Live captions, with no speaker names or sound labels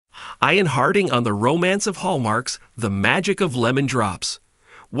Ian Harding on the romance of Hallmark's The Magic of Lemon Drops.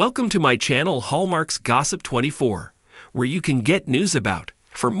 Welcome to my channel Hallmark's Gossip 24, where you can get news about.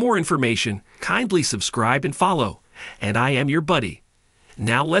 For more information, kindly subscribe and follow. And I am your buddy.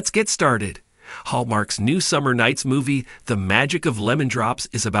 Now let's get started. Hallmark's new Summer Nights movie, The Magic of Lemon Drops,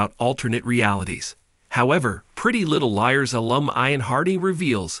 is about alternate realities. However, Pretty Little Liars alum Ian Harding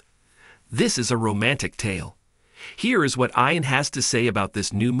reveals, this is a romantic tale. Here is what Ian has to say about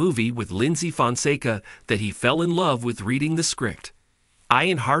this new movie with Lindsay Fonseca that he fell in love with reading the script.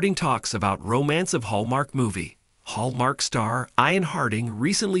 Ian Harding talks about romance of Hallmark movie. Hallmark star Ian Harding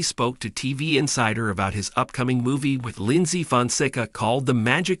recently spoke to TV Insider about his upcoming movie with Lindsay Fonseca called The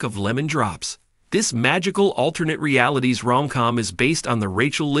Magic of Lemon Drops. This magical alternate realities rom-com is based on the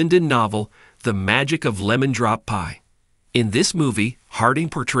Rachel Linden novel The Magic of Lemon Drop Pie. In this movie, Harding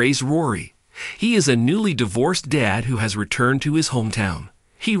portrays Rory. He is a newly divorced dad who has returned to his hometown.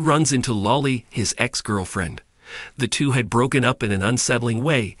 He runs into Lolly, his ex-girlfriend. The two had broken up in an unsettling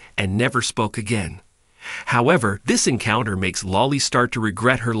way and never spoke again. However, this encounter makes Lolly start to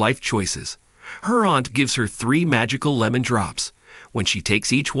regret her life choices. Her aunt gives her 3 magical lemon drops. When she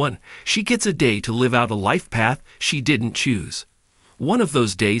takes each one, she gets a day to live out a life path she didn't choose. One of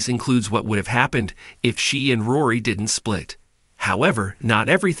those days includes what would have happened if she and Rory didn't split. However, not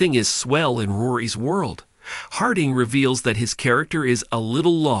everything is swell in Rory's world. Harding reveals that his character is a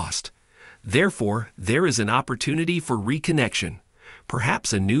little lost. Therefore, there is an opportunity for reconnection.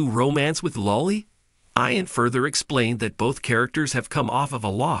 Perhaps a new romance with Lolly? Ian further explained that both characters have come off of a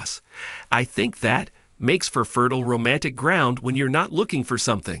loss. I think that makes for fertile romantic ground when you're not looking for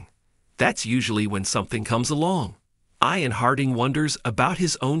something. That's usually when something comes along. Ian Harding wonders about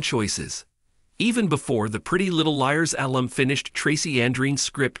his own choices. Even before the Pretty Little Liars alum finished Tracy Andreen's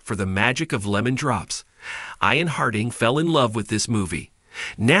script for The Magic of Lemon Drops, Ian Harding fell in love with this movie.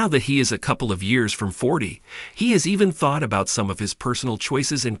 Now that he is a couple of years from 40, he has even thought about some of his personal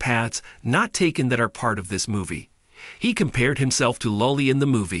choices and paths not taken that are part of this movie. He compared himself to Lolly in the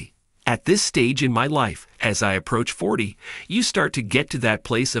movie. At this stage in my life, as I approach 40, you start to get to that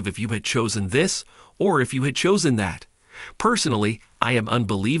place of if you had chosen this or if you had chosen that. Personally, I am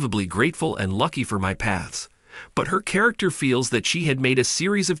unbelievably grateful and lucky for my paths. But her character feels that she had made a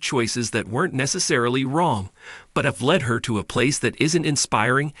series of choices that weren't necessarily wrong, but have led her to a place that isn't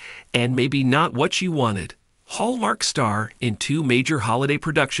inspiring and maybe not what she wanted. Hallmark star in 2 major holiday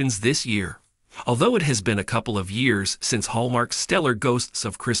productions this year. Although it has been a couple of years since Hallmark's stellar Ghosts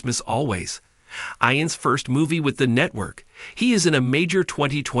of Christmas Always, Ian's first movie with the network, he is in a major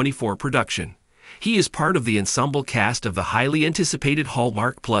 2024 production. He is part of the ensemble cast of the highly anticipated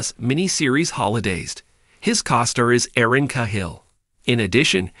Hallmark Plus miniseries Holidays. His co-star is Erin Cahill. In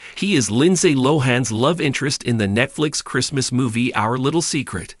addition, he is Lindsay Lohan's love interest in the Netflix Christmas movie Our Little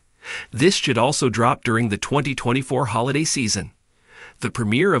Secret. This should also drop during the 2024 holiday season. The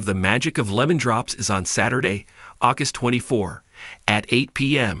premiere of The Magic of Lemon Drops is on Saturday, August 24, at 8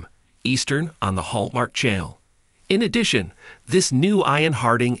 p.m. Eastern on the Hallmark Channel. In addition, this new Ian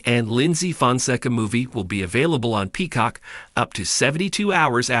Harding and Lindsay Fonseca movie will be available on Peacock up to 72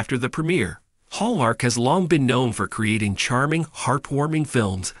 hours after the premiere. Hallmark has long been known for creating charming, heartwarming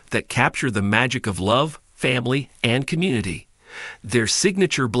films that capture the magic of love, family, and community. Their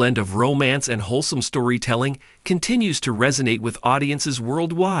signature blend of romance and wholesome storytelling continues to resonate with audiences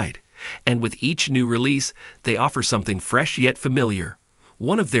worldwide, and with each new release, they offer something fresh yet familiar.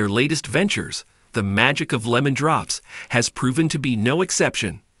 One of their latest ventures, The Magic of Lemon Drops, has proven to be no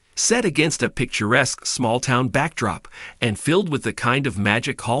exception. Set against a picturesque small-town backdrop and filled with the kind of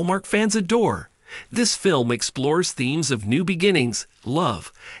magic Hallmark fans adore, this film explores themes of new beginnings,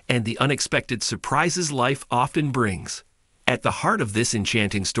 love, and the unexpected surprises life often brings. At the heart of this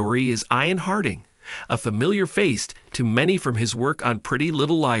enchanting story is Ian Harding, a familiar face to many from his work on Pretty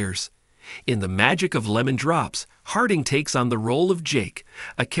Little Liars. In The Magic of Lemon Drops, Harding takes on the role of Jake,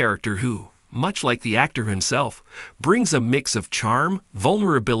 a character who, much like the actor himself, brings a mix of charm,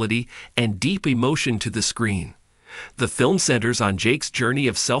 vulnerability, and deep emotion to the screen. The film centers on Jake's journey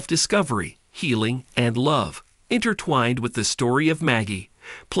of self-discovery, healing, and love, intertwined with the story of Maggie,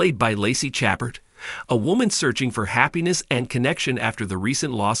 played by Lacey Chabert, a woman searching for happiness and connection after the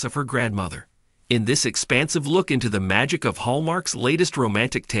recent loss of her grandmother. In this expansive look into the magic of Hallmark's latest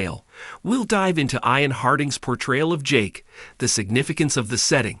romantic tale, we'll dive into Ian Harding's portrayal of Jake, the significance of the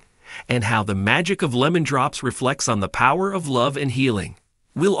setting, and how the magic of Lemon Drops reflects on the power of love and healing.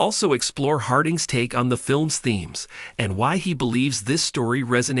 We'll also explore Harding's take on the film's themes and why he believes this story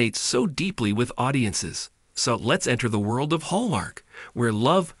resonates so deeply with audiences. So let's enter the world of Hallmark, where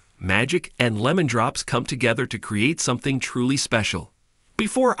love, magic, and lemon drops come together to create something truly special.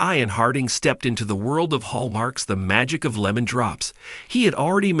 Before Ian Harding stepped into the world of Hallmark's The Magic of Lemon Drops, he had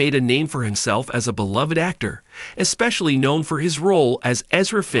already made a name for himself as a beloved actor, especially known for his role as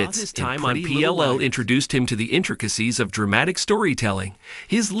Ezra Fitz. His time on PLL introduced him to the intricacies of dramatic storytelling.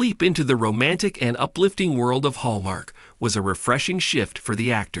 His leap into the romantic and uplifting world of Hallmark was a refreshing shift for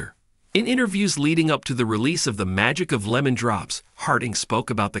the actor. In interviews leading up to the release of The Magic of Lemon Drops, Harding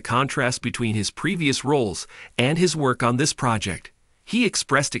spoke about the contrast between his previous roles and his work on this project. He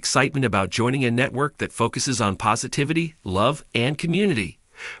expressed excitement about joining a network that focuses on positivity, love, and community.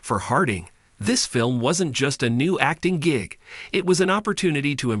 For Harding, this film wasn't just a new acting gig. It was an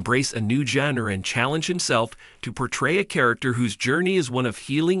opportunity to embrace a new genre and challenge himself to portray a character whose journey is one of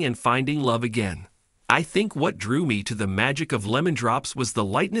healing and finding love again. I think what drew me to The Magic of Lemon Drops was the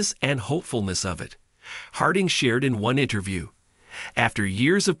lightness and hopefulness of it. Harding shared in one interview, "After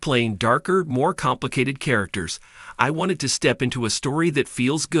years of playing darker, more complicated characters, I wanted to step into a story that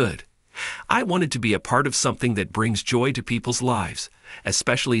feels good. I wanted to be a part of something that brings joy to people's lives,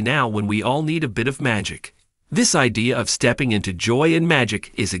 especially now when we all need a bit of magic." This idea of stepping into joy and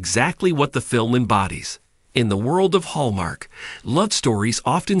magic is exactly what the film embodies. In the world of Hallmark, love stories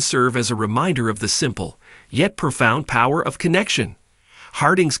often serve as a reminder of the simple, yet profound power of connection.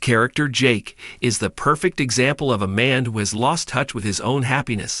 Harding's character, Jake, is the perfect example of a man who has lost touch with his own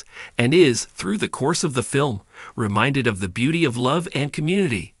happiness and is, through the course of the film, reminded of the beauty of love and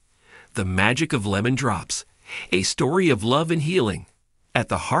community. The Magic of Lemon Drops, a story of love and healing. At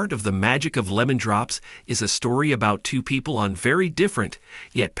the heart of The Magic of Lemon Drops is a story about two people on very different,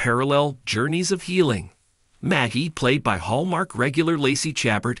 yet parallel, journeys of healing. Maggie, played by Hallmark regular Lacey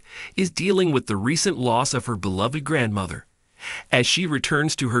Chabert, is dealing with the recent loss of her beloved grandmother. As she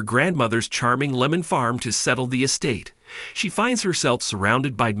returns to her grandmother's charming lemon farm to settle the estate, she finds herself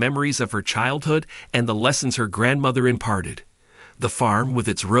surrounded by memories of her childhood and the lessons her grandmother imparted. The farm, with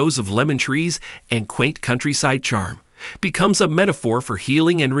its rows of lemon trees and quaint countryside charm, becomes a metaphor for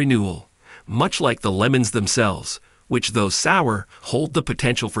healing and renewal, much like the lemons themselves, which, though sour, hold the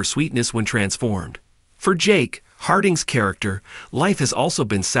potential for sweetness when transformed. For Jake, Harding's character, life has also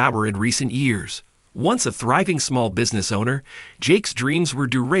been sour in recent years. Once a thriving small business owner, Jake's dreams were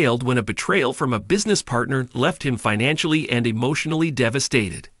derailed when a betrayal from a business partner left him financially and emotionally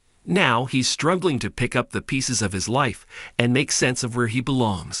devastated. Now he's struggling to pick up the pieces of his life and make sense of where he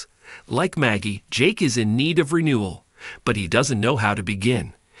belongs. Like Maggie, Jake is in need of renewal, but he doesn't know how to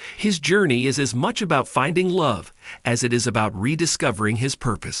begin. His journey is as much about finding love as it is about rediscovering his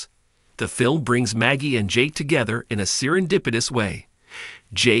purpose. The film brings Maggie and Jake together in a serendipitous way.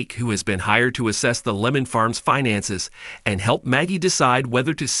 Jake, who has been hired to assess the lemon farm's finances and help Maggie decide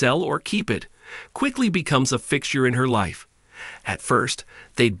whether to sell or keep it, quickly becomes a fixture in her life. At first,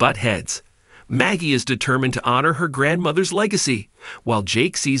 they'd butt heads. Maggie is determined to honor her grandmother's legacy, while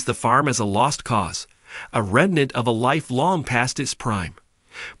Jake sees the farm as a lost cause, a remnant of a life long past its prime.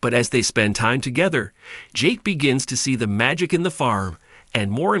 But as they spend time together, Jake begins to see the magic in the farm, and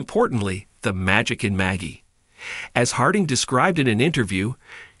more importantly, the magic in Maggie. As Harding described in an interview,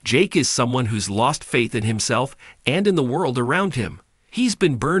 Jake is someone who's lost faith in himself and in the world around him. He's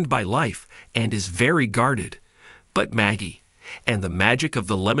been burned by life and is very guarded. But Maggie, and the magic of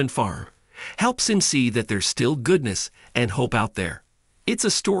the lemon farm, helps him see that there's still goodness and hope out there. It's a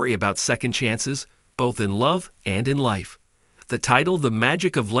story about second chances, both in love and in life. The title, The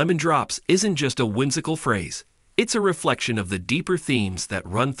Magic of Lemon Drops, isn't just a whimsical phrase. It's a reflection of the deeper themes that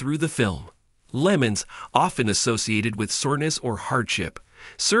run through the film. Lemons, often associated with soreness or hardship,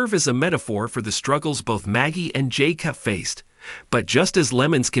 serve as a metaphor for the struggles both Maggie and Jake have faced. But just as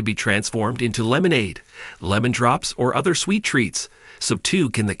lemons can be transformed into lemonade, lemon drops, or other sweet treats, so too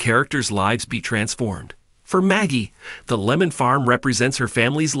can the characters' lives be transformed. For Maggie, the lemon farm represents her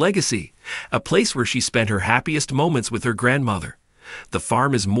family's legacy, a place where she spent her happiest moments with her grandmother. The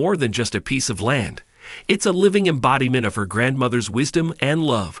farm is more than just a piece of land. It's a living embodiment of her grandmother's wisdom and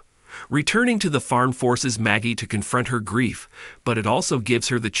love. Returning to the farm forces Maggie to confront her grief, but it also gives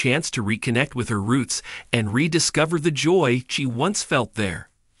her the chance to reconnect with her roots and rediscover the joy she once felt there.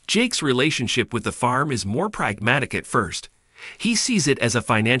 Jake's relationship with the farm is more pragmatic at first. He sees it as a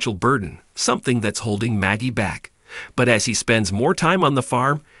financial burden, something that's holding Maggie back. But as he spends more time on the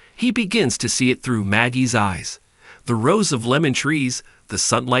farm, he begins to see it through Maggie's eyes. The rows of lemon trees, the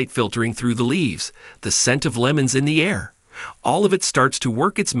sunlight filtering through the leaves, the scent of lemons in the air. All of it starts to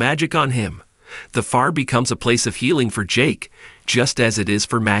work its magic on him. The farm becomes a place of healing for Jake, just as it is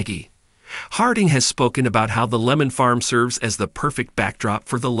for Maggie. Harding has spoken about how the lemon farm serves as the perfect backdrop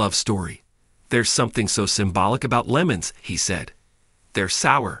for the love story. There's something so symbolic about lemons, he said. They're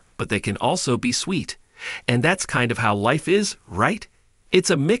sour, but they can also be sweet. And that's kind of how life is, right? It's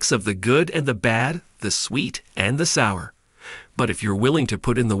a mix of the good and the bad, the sweet and the sour. But if you're willing to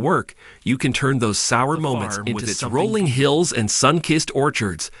put in the work, you can turn those sour moments into with its rolling hills and sun-kissed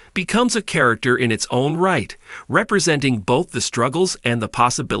orchards, becomes a character in its own right, representing both the struggles and the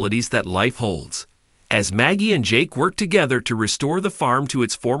possibilities that life holds. As Maggie and Jake work together to restore the farm to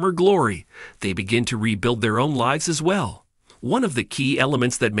its former glory, they begin to rebuild their own lives as well. One of the key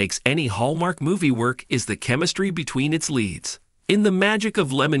elements that makes any Hallmark movie work is the chemistry between its leads. In The Magic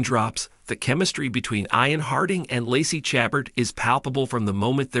of Lemon Drops, the chemistry between Ian Harding and Lacey Chabert is palpable from the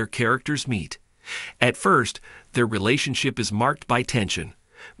moment their characters meet. At first, their relationship is marked by tension.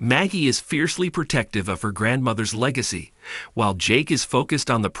 Maggie is fiercely protective of her grandmother's legacy, while Jake is focused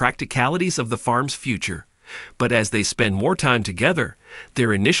on the practicalities of the farm's future. But as they spend more time together,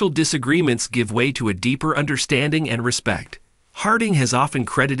 their initial disagreements give way to a deeper understanding and respect. Harding has often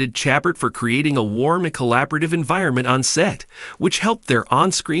credited Chabert for creating a warm and collaborative environment on set, which helped their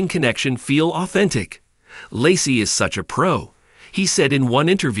on-screen connection feel authentic. Lacey is such a pro. He said in one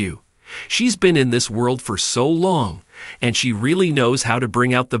interview, "She's been in this world for so long, and she really knows how to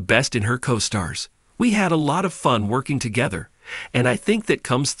bring out the best in her co-stars. We had a lot of fun working together, and I think that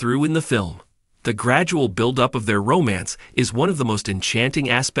comes through in the film." The gradual build-up of their romance is one of the most enchanting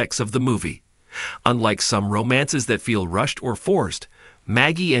aspects of the movie. Unlike some romances that feel rushed or forced,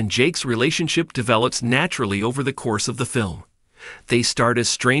 Maggie and Jake's relationship develops naturally over the course of the film. They start as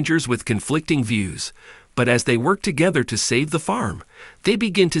strangers with conflicting views, but as they work together to save the farm, they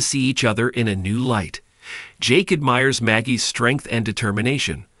begin to see each other in a new light. Jake admires Maggie's strength and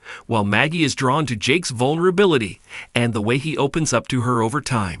determination, while Maggie is drawn to Jake's vulnerability and the way he opens up to her over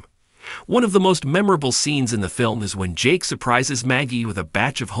time. One of the most memorable scenes in the film is when Jake surprises Maggie with a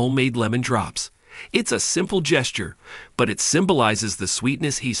batch of homemade lemon drops. It's a simple gesture, but it symbolizes the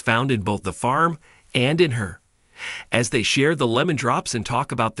sweetness he's found in both the farm and in her. As they share the lemon drops and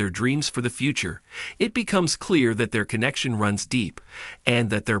talk about their dreams for the future, it becomes clear that their connection runs deep and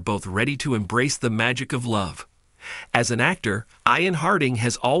that they're both ready to embrace the magic of love. As an actor, Ian Harding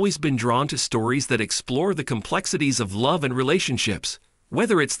has always been drawn to stories that explore the complexities of love and relationships.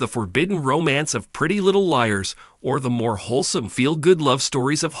 Whether it's the forbidden romance of Pretty Little Liars or the more wholesome feel-good love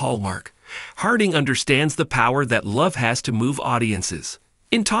stories of Hallmark, Harding understands the power that love has to move audiences.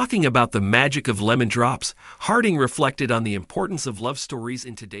 In talking about The Magic of Lemon Drops, Harding reflected on the importance of love stories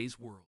in today's world.